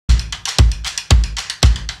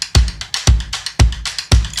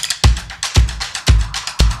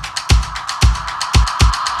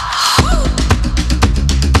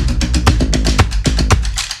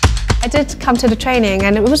did come to the training,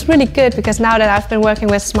 and it was really good because now that I've been working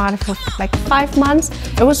with Smart for like 5 months,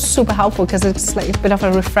 it was super helpful because it's like a bit of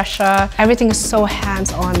a refresher. Everything is so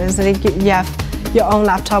hands-on. You have your own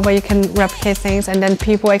laptop where you can replicate things, and then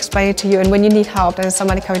people explain it to you, and when you need help, then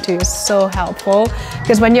somebody coming to you is so helpful.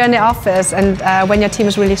 Because when you're in the office and when your team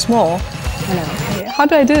is really small, you know, okay, how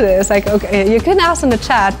do I do this? Like, okay, you can ask in the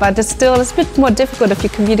chat, but it's a bit more difficult if you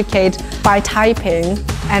communicate by typing,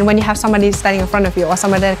 and when you have somebody standing in front of you or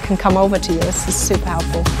somebody that can come over to you, it's super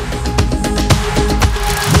helpful.